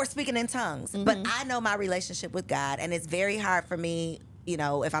 Or speaking in tongues. But I know my relationship with God, and it's very hard for me,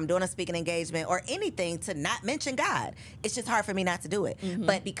 if I'm doing a speaking engagement or anything, to not mention God. It's just hard for me not to do it.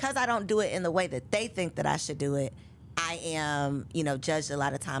 But because I don't do it in the way that they think that I should do it, I am, judged a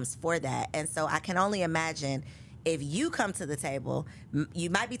lot of times for that. And so I can only imagine if you come to the table, you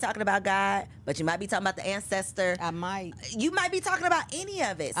might be talking about God, but you might be talking about the ancestor. I might. You might be talking about any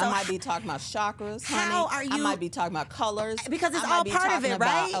of it. So I might be talking about chakras, honey. How are you? I might be talking about colors. Because it's all part of it,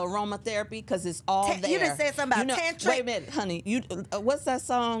 right? Aromatherapy, because it's all there. You just said something about tantric. Wait a minute, honey. What's that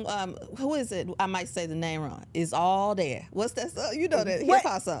song? Who is it? I might say the name wrong. It's all there. What's that song? You know that hip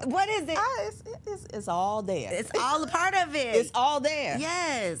hop song. What is it? It's all there. It's all a part of it. It's all there.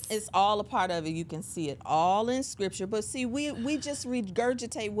 Yes. It's all a part of it. You can see it all in scripture. But see, we just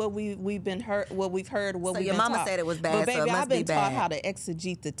regurgitate what we've heard, what we've taught. So your mama said it was bad, But baby, so it must I've been be taught bad. how to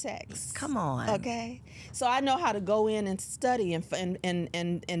exegete the text. Come on. Okay. So I know how to go in and study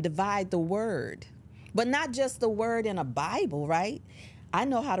and divide the word. But not just the word in a Bible, right? I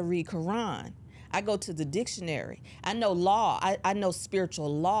know how to read Quran. I go to the dictionary. I know law. I know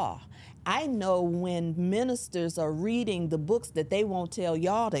spiritual law. I know when ministers are reading the books that they won't tell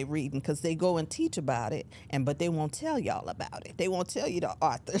y'all they reading because they go and teach about it, but they won't tell y'all about it. They won't tell you the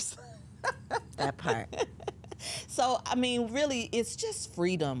authors. That part. So, I mean, really, it's just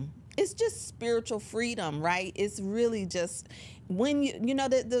freedom. It's just spiritual freedom, right? It's really just when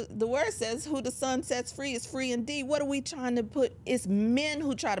the word says who the Son sets free is free indeed. What are we trying to put? It's men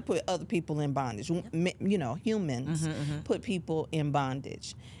who try to put other people in bondage. Humans put people in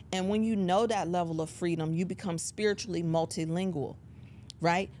bondage. And when you know that level of freedom, you become spiritually multilingual,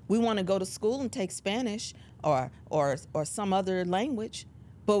 right? We want to go to school and take Spanish or some other language.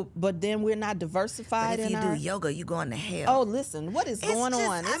 But then we're not diversified. But if you do yoga, you going to hell. Oh, listen, what is going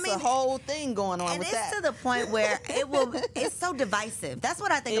on? It's a whole thing going on with that. And it's to the point where it's so divisive. That's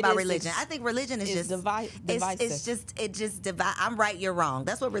what I think about religion. I think religion is just divisive. It just divide. I'm right, you're wrong.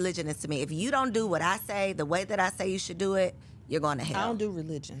 That's what religion is to me. If you don't do what I say, the way that I say you should do it, you're going to hell. I don't do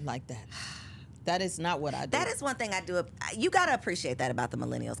religion like that. That is not what I do. That is one thing I do. You gotta appreciate that about the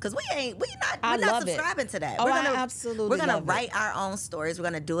millennials, because we're not subscribing to that. Oh, I absolutely. We're gonna write our own stories. We're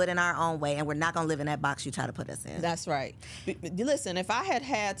gonna do it in our own way, and we're not gonna live in that box you try to put us in. That's right. Listen, if I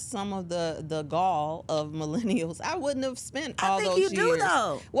had some of the gall of millennials, I wouldn't have spent all those years. I think you do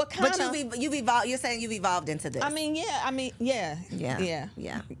though. What kind of? But you've evolved. You're saying you've evolved into this. Yeah.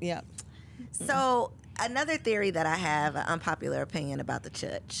 So another theory that I have, an unpopular opinion about the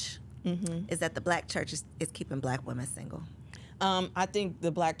church. Is that the black church is keeping black women single. I think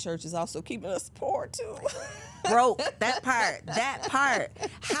the black church is also keeping us poor too. Broke. That part.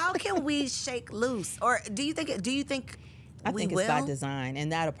 How can we shake loose? Or do you think I think it's by design,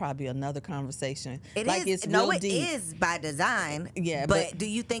 and that'll probably be another conversation. It is by design. Yeah, but do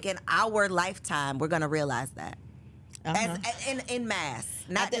you think in our lifetime we're going to realize that? In mass,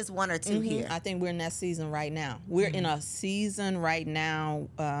 not just one or two here. I think we're in that season right now. We're in a season right now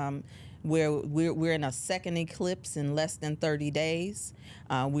where we're in a second eclipse in less than 30 days.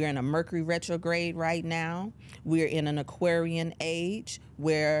 We're in a Mercury retrograde right now. We're in an Aquarian age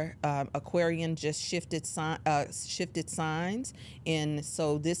where Aquarian just shifted signs. And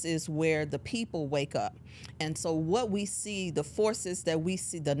so this is where the people wake up. And so what we see, the forces that we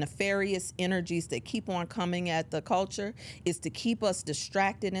see, the nefarious energies that keep on coming at the culture is to keep us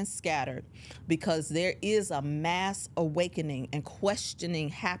distracted and scattered, because there is a mass awakening and questioning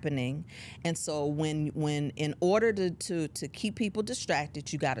happening. And so when in order to keep people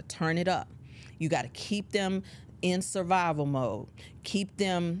distracted, you got to turn it up. You got to keep them in survival mode, keep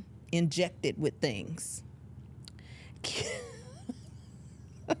them injected with things.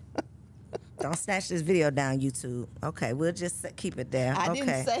 Don't snatch this video down, YouTube. Okay, we'll just keep it there. I okay.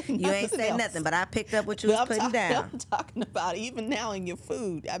 didn't say you ain't say else. nothing, but I picked up what you was putting down. I'm talking about even now in your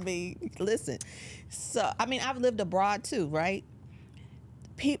food. I mean, listen. So, I mean, I've lived abroad too, right?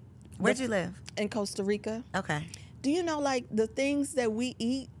 Where'd you live? In Costa Rica. Okay. Do you know, like, the things that we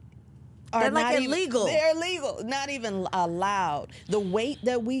eat are They're like not illegal. They're illegal, not even allowed. The weight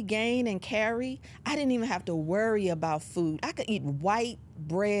that we gain and carry, I didn't even have to worry about food. I could eat white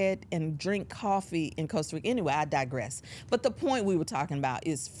bread and drink coffee in Costa Rica. Anyway, I digress. But the point we were talking about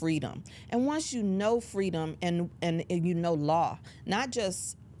is freedom. And once you know freedom and you know law, not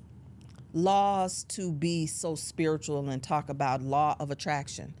just laws to be so spiritual and talk about law of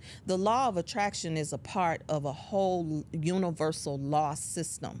attraction. The law of attraction is a part of a whole universal law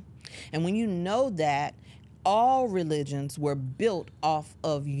system. And when you know that, all religions were built off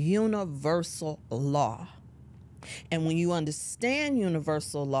of universal law. And when you understand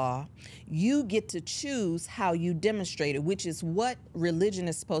universal law, you get to choose how you demonstrate it, which is what religion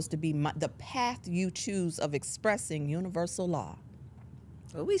is supposed to be, the path you choose of expressing universal law.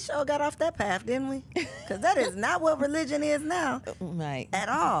 Well, we sure got off that path, didn't we? Because that is not what religion is now. Right. At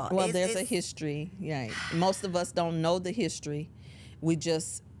all. Well, there's a history. Right. Most of us don't know the history. We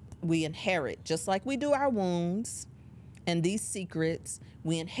inherit, just like we do our wounds and these secrets.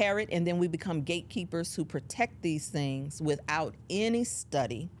 We inherit, and then we become gatekeepers who protect these things without any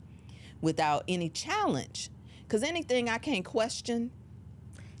study, without any challenge. Because anything I can't question.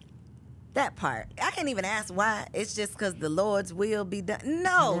 That part. I can't even ask why. It's just because the Lord's will be done.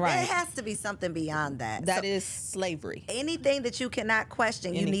 No, Right. There has to be something beyond that. That is slavery. Anything that you cannot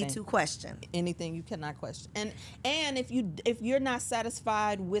question, you need to question. Anything you cannot question. And if you're not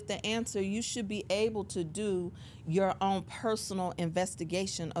satisfied with the answer, you should be able to do your own personal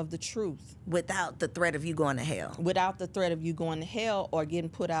investigation of the truth. Without the threat of you going to hell. Without the threat of you going to hell or getting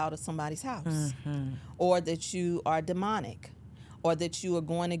put out of somebody's house. Or that you are demonic. Or that you are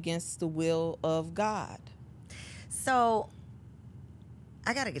going against the will of God. So,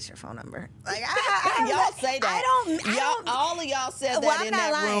 I gotta get your phone number. Like y'all say that. All of y'all said that in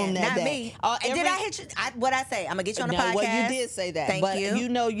that room that day. Did I hit you? What I say? I'm gonna get you on the podcast. Well, you did say that. Thank you. You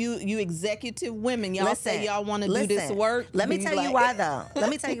know, you executive women, y'all say y'all want to do this work. Let me tell you why, though.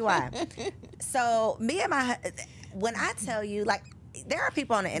 Let me tell you why. So, when I tell you, like, there are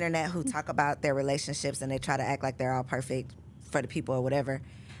people on the internet who talk about their relationships and they try to act like they're all perfect for the people or whatever.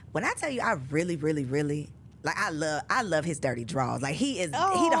 When I tell you, I really, really, really, like, I love his dirty draws. Like, he the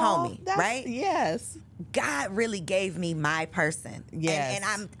homie, right? Yes. God really gave me my person. Yes.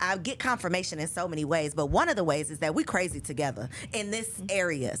 And I get confirmation in so many ways, but one of the ways is that we crazy together in this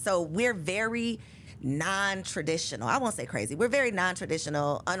area. So we're very non-traditional. I won't say crazy. We're very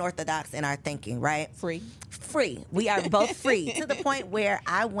non-traditional, unorthodox in our thinking, right? Free. We are both free to the point where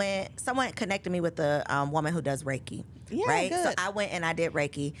someone connected me with a woman who does Reiki. Yeah, right? good. So I went and I did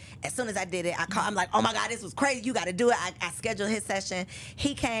Reiki. As soon as I did it, I'm like, oh my God, this was crazy. You got to do it. I scheduled his session.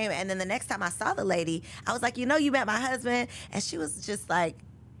 He came, and then the next time I saw the lady, I was like, you met my husband? And she was just like,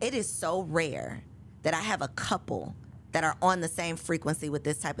 it is so rare that I have a couple that are on the same frequency with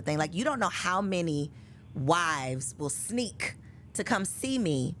this type of thing. Like, you don't know how many wives will sneak to come see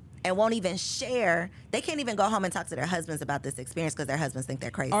me and won't even share. They can't even go home and talk to their husbands about this experience because their husbands think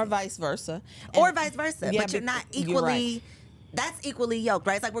they're crazy. Or vice versa. Or vice versa. Yeah, but you're not you're equally... right. That's equally yoked,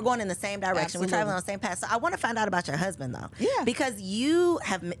 right? It's like we're going in the same direction. Absolutely. We're traveling on the same path. So I want to find out about your husband, though. Yeah. Because you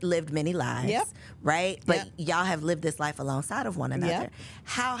have lived many lives, Yep. right? But Yep. y'all have lived this life alongside of one another. Yep.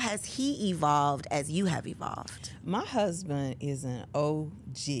 How has he evolved as you have evolved? My husband is an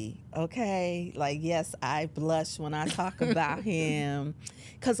OG, okay? Like, yes, I blush when I talk about him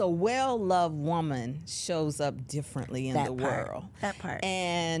because a well-loved woman shows up differently in the world. That part.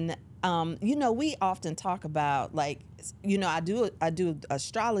 And, we often talk about, like, I do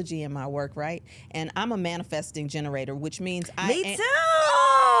astrology in my work, right? And I'm a manifesting generator, which means Me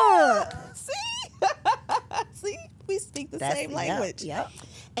too! See? See? We speak the same language. Yep.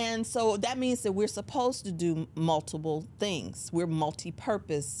 And so that means that we're supposed to do multiple things. We're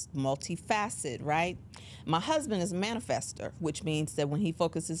multi-purpose, multifaceted, right? My husband is a manifester, which means that when he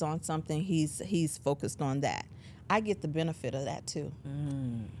focuses on something, he's focused on that. I get the benefit of that too.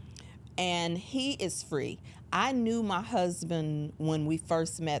 And he is free. I knew my husband when we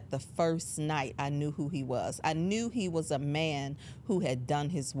first met. The first night, I knew who he was. I knew he was a man who had done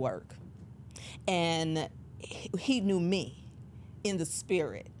his work. And he knew me in the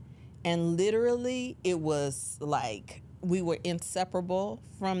spirit. And literally, it was like we were inseparable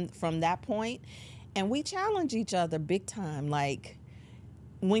from that point. And we challenge each other big time. Like,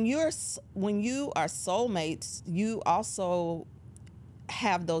 when you are soulmates, you also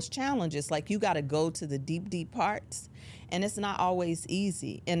have those challenges. Like, you got to go to the deep parts, and it's not always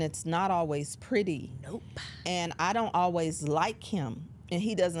easy, and it's not always pretty. Nope. And I don't always like him, and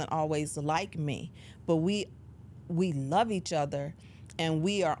he doesn't always like me, but we love each other, and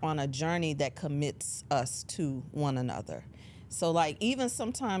we are on a journey that commits us to one another. So, like, even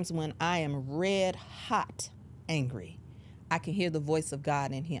sometimes when I am red hot angry, I can hear the voice of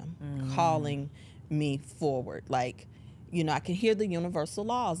God in him calling me forward. Like, you know, I can hear the universal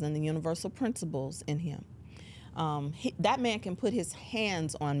laws and the universal principles in him. That man can put his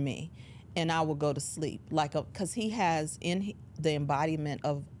hands on me and I will go to sleep. Like, because he has in the embodiment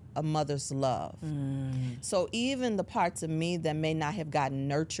of a mother's love. So even the parts of me that may not have gotten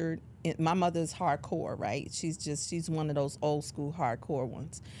nurtured, my mother's hardcore, right? She's one of those old school hardcore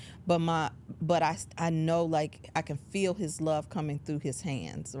ones. But I know, like, I can feel his love coming through his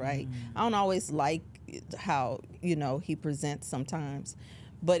hands, right? I don't always like how, you know, he presents sometimes,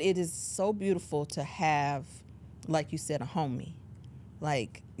 but it is so beautiful to have, like you said, a homie,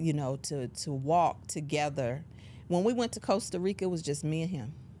 like, you know, to walk together. When we went to Costa Rica, it was just me and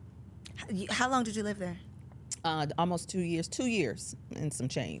him. How long did you live there? Almost 2 years and some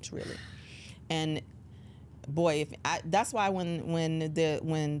change, really. And boy, that's why when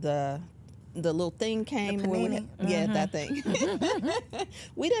the little thing came, that thing,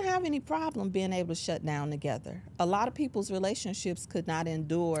 we didn't have any problem being able to shut down together. A lot of people's relationships could not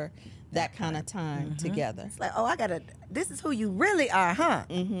endure that kind of time together. It's like, oh, this is who you really are, huh?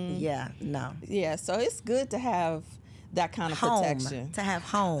 Yeah, no. Yeah, so it's good to have that kind of protection. To have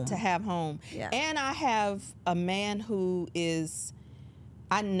home. Yeah. And I have a man who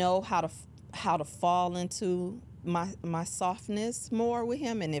I know how to fall into my softness more with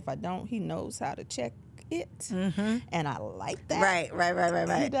him, and if I don't, he knows how to check it. And I like that. Right.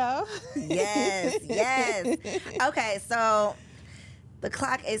 You know? Yes. Okay, so the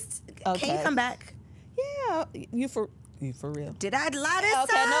clock is. Okay. Can you come back? Yeah, you for real? Did I lie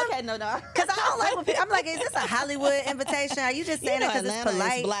this time? Okay, no. Because I don't like when people, I'm like, is this a Hollywood invitation? Are you just saying it because it's Atlanta is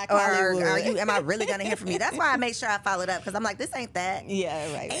polite? Black Or Hollywood. am I really going to hear from you? That's why I make sure I followed up, because I'm like, this ain't that.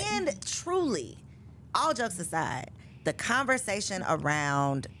 Yeah, right. And truly, all jokes aside, the conversation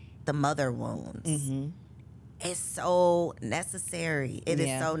around the mother wounds is so necessary. It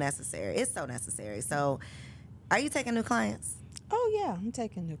is so necessary. It's so necessary. So, are you taking new clients? Oh, yeah, I'm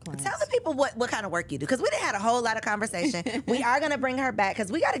taking new clients. Tell the people what kind of work you do, because we didn't had a whole lot of conversation. We are going to bring her back, because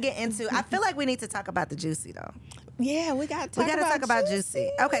we got to get into, I feel like we need to talk about the Juicy, though. Yeah, we got to talk about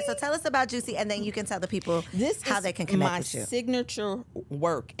Juicy. Okay, so tell us about Juicy, and then you can tell the people how they can connect with you. This is my signature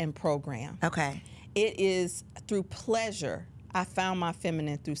work and program. Okay. It is through pleasure. I found my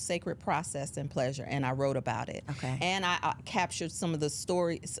feminine through sacred process and pleasure, and I wrote about it. Okay. And I captured some of the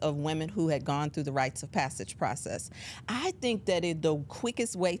stories of women who had gone through the rites of passage process. I think that the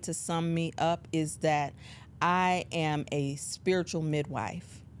quickest way to sum me up is that I am a spiritual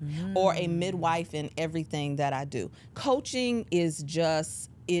midwife, or a midwife in everything that I do. Coaching is just,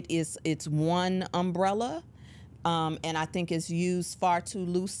 it's one umbrella, and I think it's used far too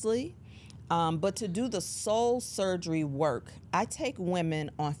loosely. But to do the soul surgery work, I take women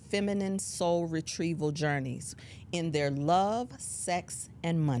on feminine soul retrieval journeys in their love, sex,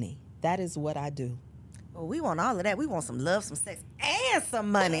 and money. That is what I do. Well, we want all of that. We want some love, some sex, and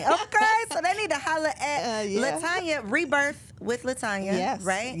some money. Okay, so they need to holler at LaTonia, Rebirth with LaTonia. Yes.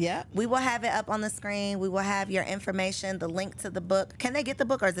 Right? Yeah. We will have it up on the screen. We will have your information, the link to the book. Can they get the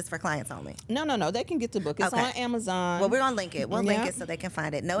book, or is this for clients only? No. They can get the book. It's on Amazon. Well, we're going to link it. We'll link it so they can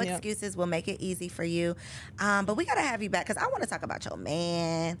find it. No excuses. We'll make it easy for you. But we got to have you back, because I want to talk about your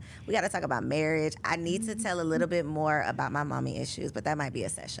man. We got to talk about marriage. I need to tell a little bit more about my mommy issues, but that might be a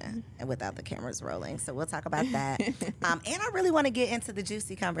session and without the cameras rolling. So we'll talk about that. And I really want to get into the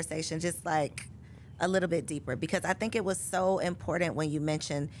Juicy conversation, just like a little bit deeper, because I think it was so important when you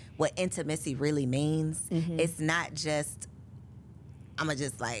mentioned what intimacy really means. It's not just, I'm going to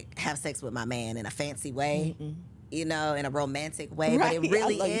just like have sex with my man in a fancy way. you know, in a romantic way, Right. but it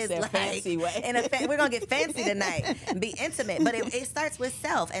really I love you is said like fancy way. we're gonna get fancy tonight and be intimate. But it starts with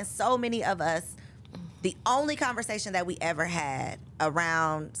self, and so many of us, the only conversation that we ever had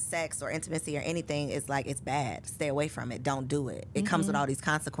around sex or intimacy or anything is like, it's bad. Stay away from it. Don't do it. It comes with all these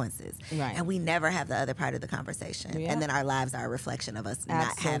consequences. Right. And we never have the other part of the conversation. Yeah. And then our lives are a reflection of us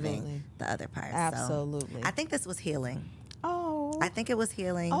not having the other part. Absolutely. So I think this was healing. Oh. I think it was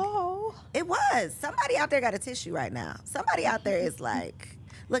healing. Oh. It was. Somebody out there got a tissue right now. Somebody out there is like,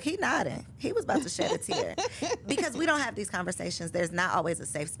 look, he nodding. He was about to shed a tear. Because we don't have these conversations. There's not always a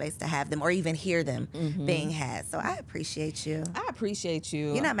safe space to have them or even hear them being had. So I appreciate you. I appreciate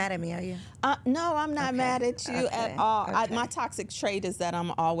you. You're not mad at me, are you? No, I'm not mad at you at all. Okay. My toxic trait is that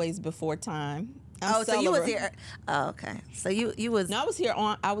I'm always before time. So you was here. Oh, okay. So you was. No,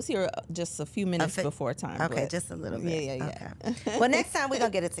 I was here just a few minutes before time. Okay, but just a little bit. Yeah. Okay. Well, next time we're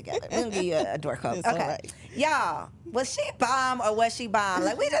gonna get it together. We're gonna give you a door code. It's Okay. all right. Y'all, was she bomb or was she bomb?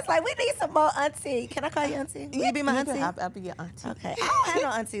 Like we need some more auntie. Can I call you auntie? Will you be my auntie? I'll be your auntie. Okay. I don't have no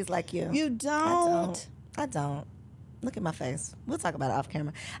aunties like you. You don't. I don't. Look at my face. We'll talk about it off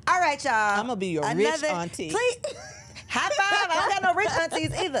camera. All right, y'all. I'm gonna be your rich auntie. Please. High five. I don't got no rich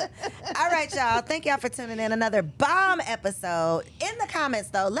aunties either. All right, y'all. Thank y'all for tuning in. Another bomb episode. In the comments,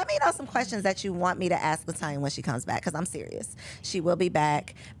 though, let me know some questions that you want me to ask LaTonia when she comes back, because I'm serious. She will be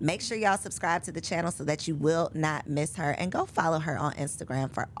back. Make sure y'all subscribe to the channel so that you will not miss her. And go follow her on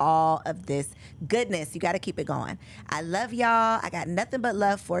Instagram for all of this goodness. You got to keep it going. I love y'all. I got nothing but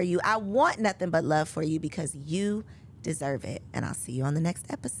love for you. I want nothing but love for you because you deserve it. And I'll see you on the next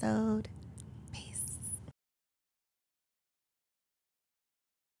episode.